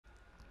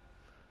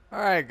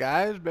Alright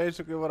guys,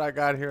 basically what I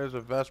got here is a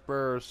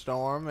Vesper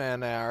Storm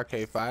and an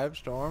RK5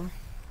 Storm.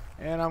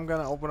 And I'm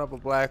gonna open up a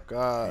black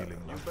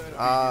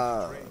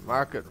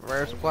market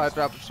rare supply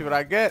drop and see what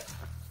I get.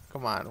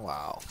 Come on,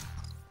 wow.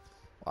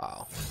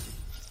 Wow.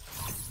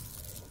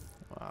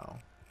 Wow.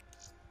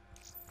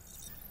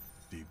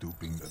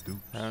 Deduping the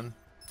dupes. And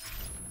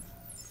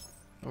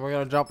we're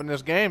gonna jump in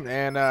this game.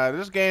 And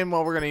this game,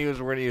 what we're gonna use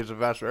a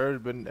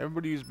Vesper.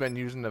 Everybody's been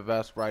using the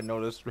Vesper. I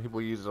noticed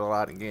people use it a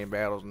lot in game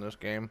battles in this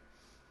game.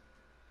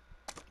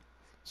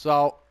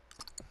 So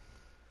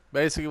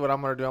basically what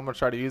I'm going to do, I'm going to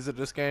try to use it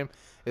this game.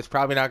 It's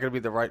probably not going to be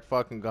the right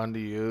fucking gun to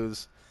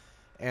use.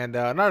 And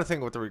another thing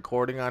with the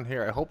recording on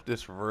here, I hope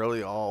this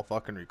really all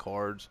fucking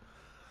records.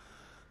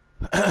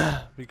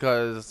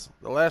 Because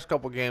the last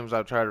couple games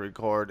I've tried to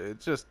record, it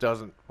just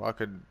doesn't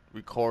fucking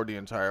record the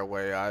entire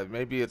way.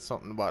 Maybe it's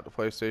something about the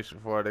PlayStation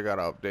 4, they got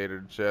updated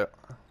and shit.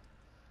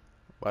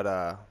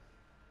 But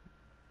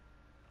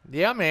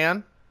yeah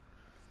man.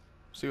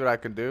 See what I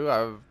can do.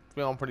 I'm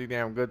feeling pretty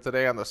damn good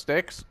today on the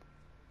sticks.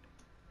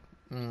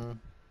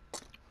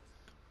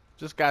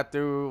 Just got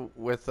through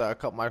with a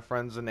couple of my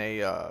friends in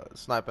a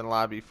sniping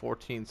lobby,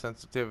 14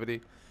 sensitivity.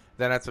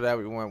 Then after that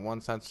we went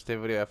 1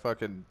 sensitivity. I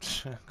fucking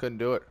couldn't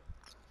do it.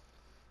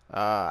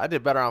 I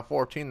did better on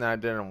 14 than I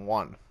did in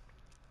 1.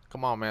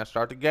 Come on man,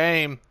 start the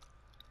game.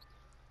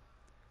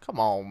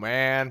 Come on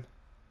man.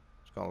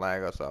 It's gonna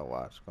lag us out,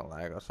 watch. It's gonna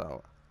lag us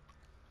out.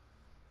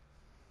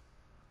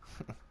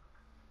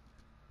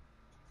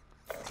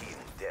 Team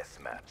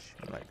deathmatch.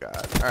 Oh my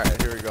god.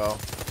 Alright, here we go. Look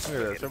at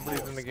this.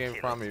 Everybody's in the game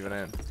before I'm even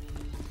in.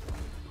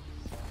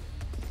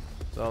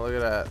 So look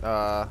at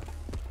that.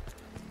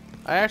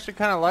 I actually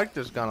kind of like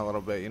this gun a little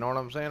bit. You know what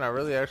I'm saying? I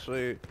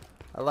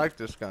like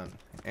this gun.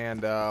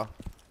 And I'm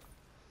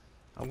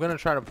going to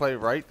try to play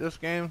right this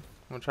game.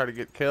 I'm going to try to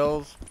get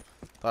kills.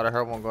 Thought I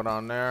heard one go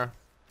down there.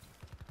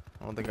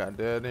 I don't think I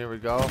did. Here we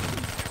go.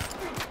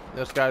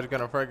 This guy's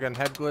going to friggin'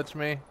 head glitch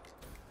me.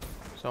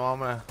 So I'm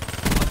going to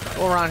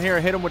go around here,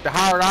 hit him with the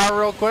hard R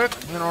real quick.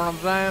 You know what I'm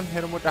saying?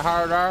 Hit him with the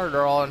hard R.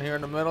 They're all in here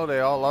in the middle.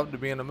 They all love to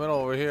be in the middle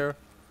over here.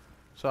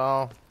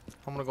 So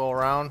I'm gonna go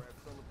around.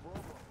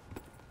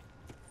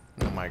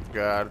 Oh my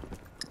god.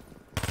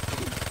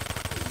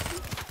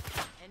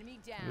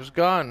 This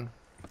gun.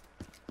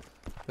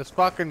 This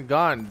fucking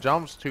gun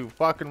jumps too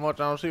fucking much.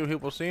 I don't see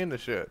people seeing the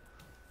shit.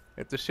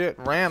 If the shit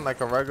ran like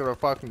a regular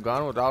fucking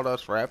gun without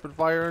us rapid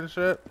fire and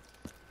shit,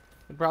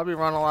 it'd probably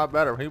run a lot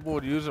better. People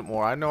would use it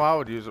more. I know I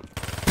would use it.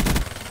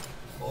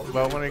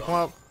 But when they come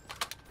up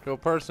to a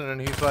person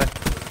and he's like,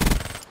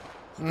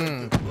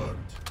 I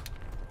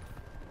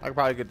could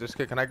probably get this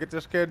kid. Can I get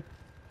this kid?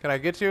 Can I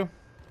get you?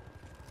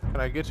 Can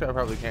I get you? I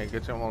probably can't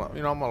get you. I'm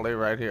gonna lay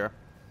right here.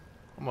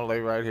 I'm gonna lay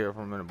right here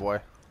for a minute,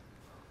 boy.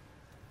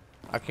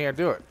 I can't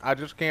do it. I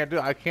just can't do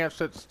it. I can't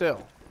sit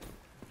still.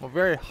 I'm a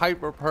very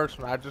hyper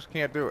person. I just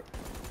can't do it.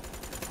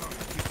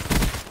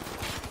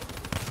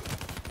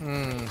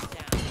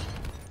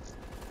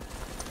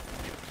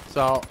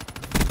 So,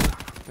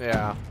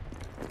 yeah.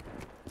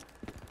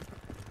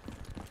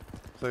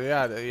 So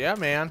yeah,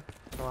 man.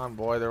 Come on,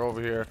 boy. They're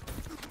over here.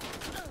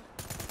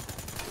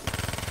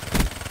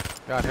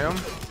 Got him.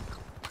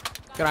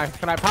 Can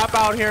I pop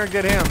out here and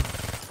get him?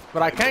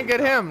 But I can't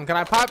get him. Can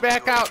I pop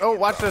back out? Oh,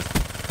 watch this.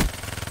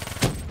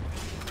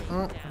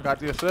 Got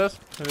the assist.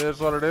 It is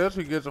what it is.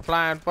 He gets a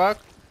flying fuck.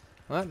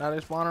 Well, now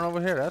they're spawning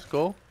over here. That's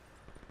cool.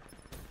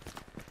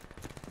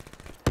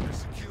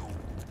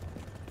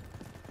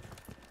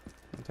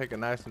 Take it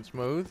nice and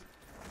smooth.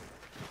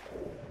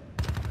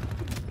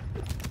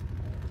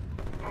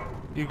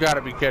 You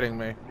gotta be kidding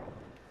me.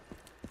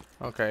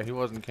 Okay, he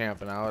wasn't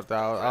camping. I was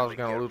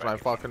gonna lose my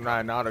fucking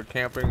mind. Now they're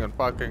camping and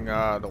fucking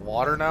the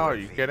water now. Are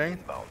you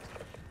kidding?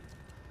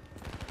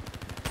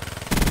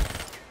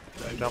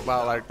 Jump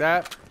out like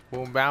that.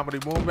 Boom,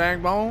 bamity, boom,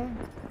 bang, boom.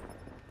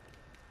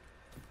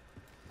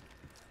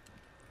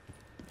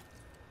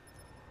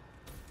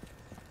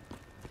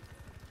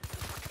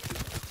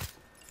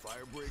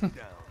 Fire breakdown.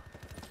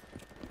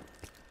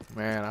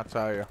 Man, I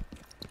tell you.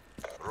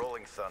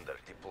 Rolling thunder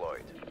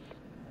deployed.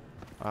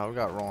 Oh, we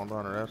got rolling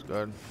thunder. That's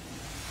good.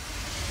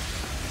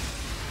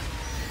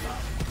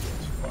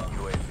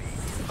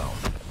 UAV inbound.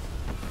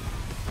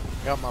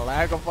 Got my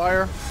lag of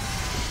fire.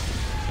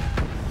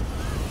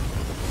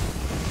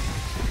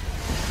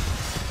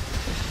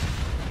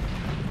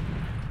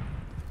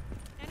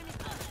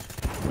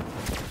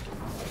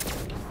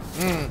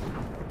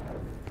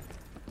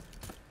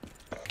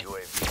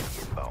 UAV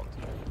inbound.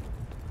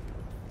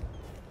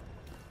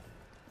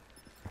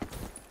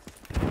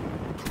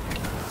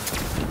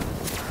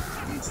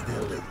 It's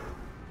deadly.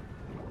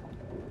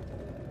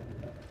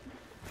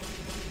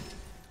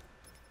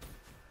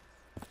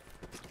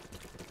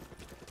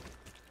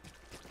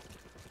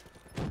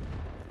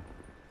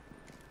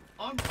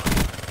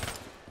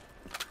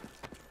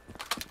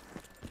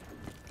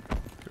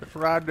 That's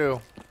what I do.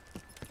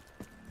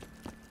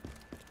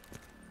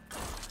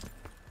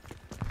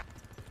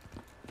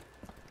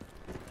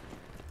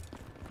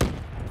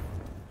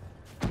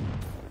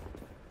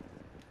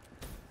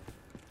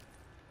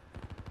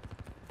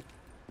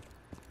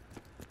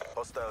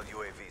 Hostile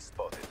UAV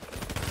spotted.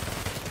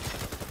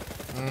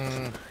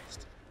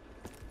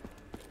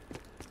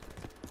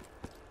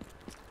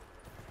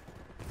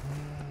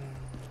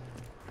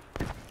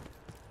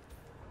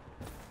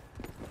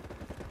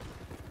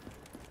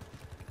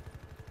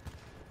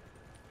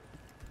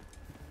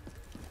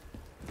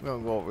 I'm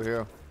gonna go over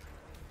here.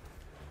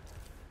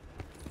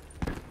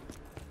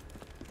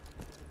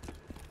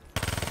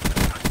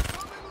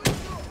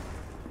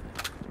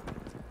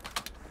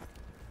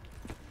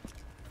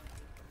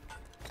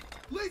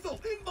 Lethal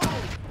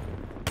inbound!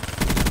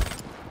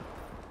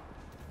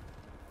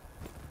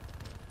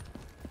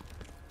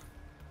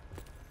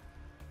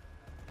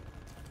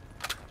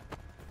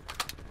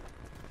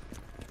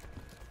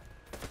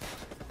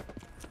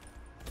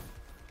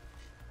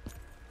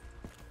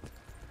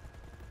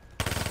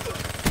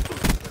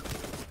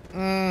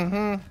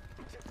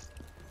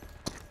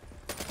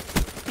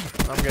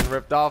 I'm getting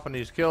ripped off in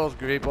these kills,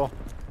 people.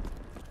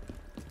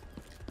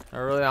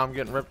 I'm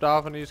getting ripped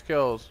off in these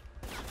kills.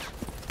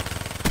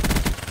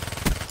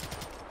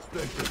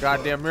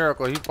 Goddamn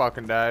miracle, he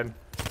fucking died.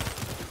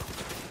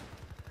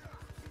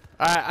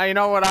 You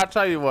know what? I'll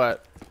tell you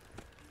what.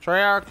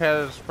 Treyarch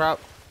has what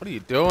are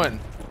you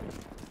doing?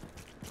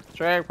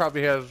 Treyarch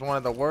probably has one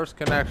of the worst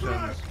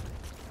connections.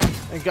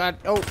 And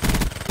what's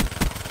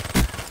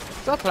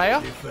up,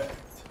 player?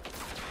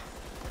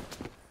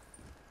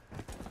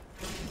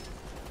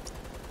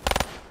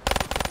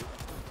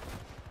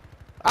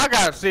 I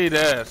gotta see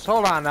this.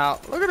 Hold on now.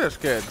 Look at this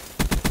kid.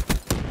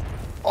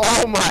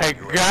 Oh my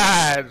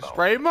god.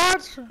 Spray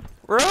much?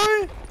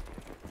 Really?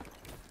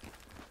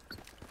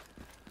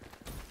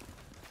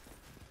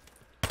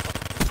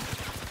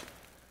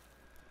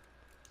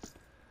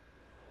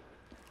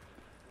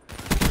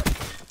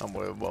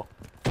 Unbelievable.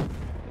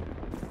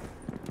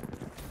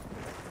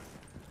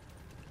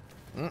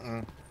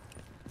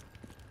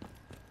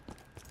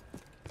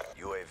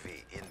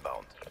 UAV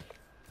inbound.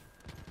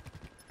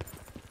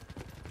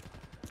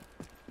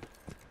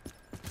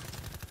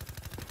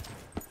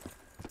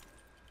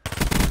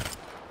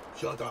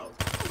 Shut out.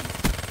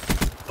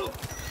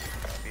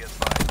 Be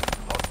advised,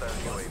 hostile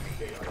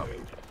UAV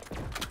incoming.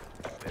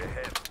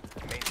 Ahead,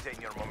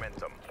 maintain your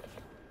momentum.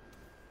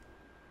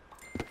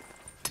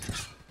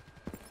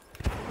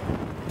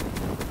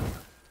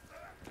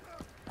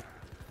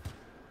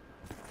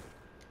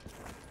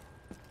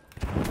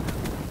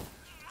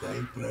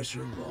 Tank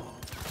pressure low.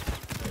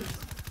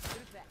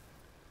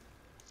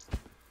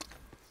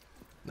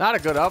 Not a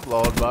good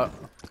upload, but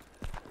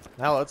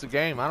hell, it's a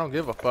game. I don't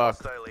give a fuck.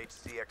 Hostile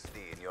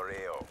HCXD in your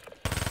AO.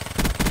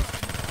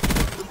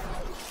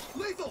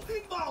 Lethal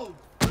inbound!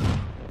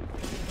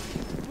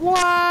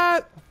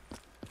 What?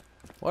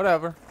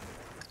 Whatever.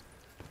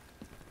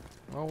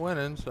 We're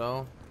winning,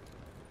 so.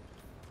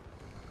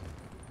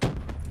 Let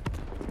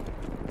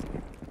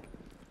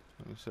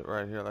me sit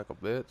right here like a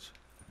bitch.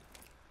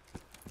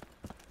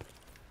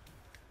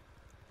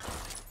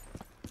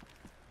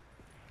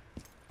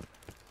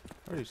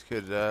 Where are these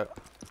kids at?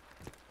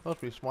 Supposed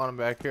to be spawning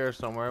back here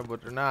somewhere,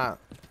 but they're not.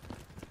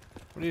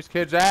 Where are these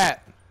kids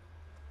at?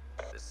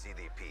 The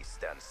CDP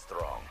stands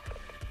strong.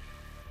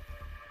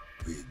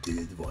 We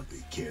did what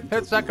we came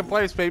Hit to second do.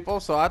 place, people.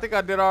 So I think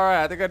I did all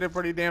right. I think I did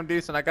pretty damn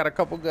decent. I got a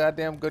couple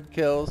goddamn good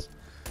kills.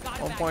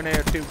 1.8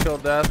 or 2 kill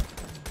death.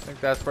 I think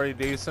that's pretty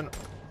decent.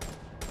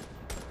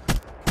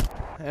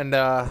 And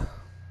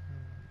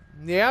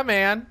yeah,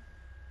 man.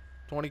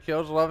 20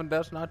 kills, 11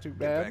 deaths, not too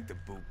bad. Back to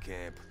boot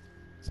camp.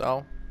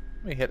 So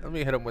let me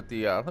hit him with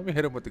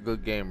the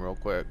good game real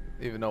quick.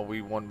 Even though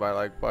we won by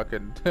like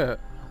fucking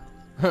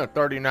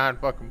 39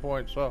 fucking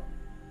points. So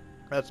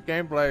that's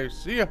gameplay.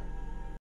 See ya.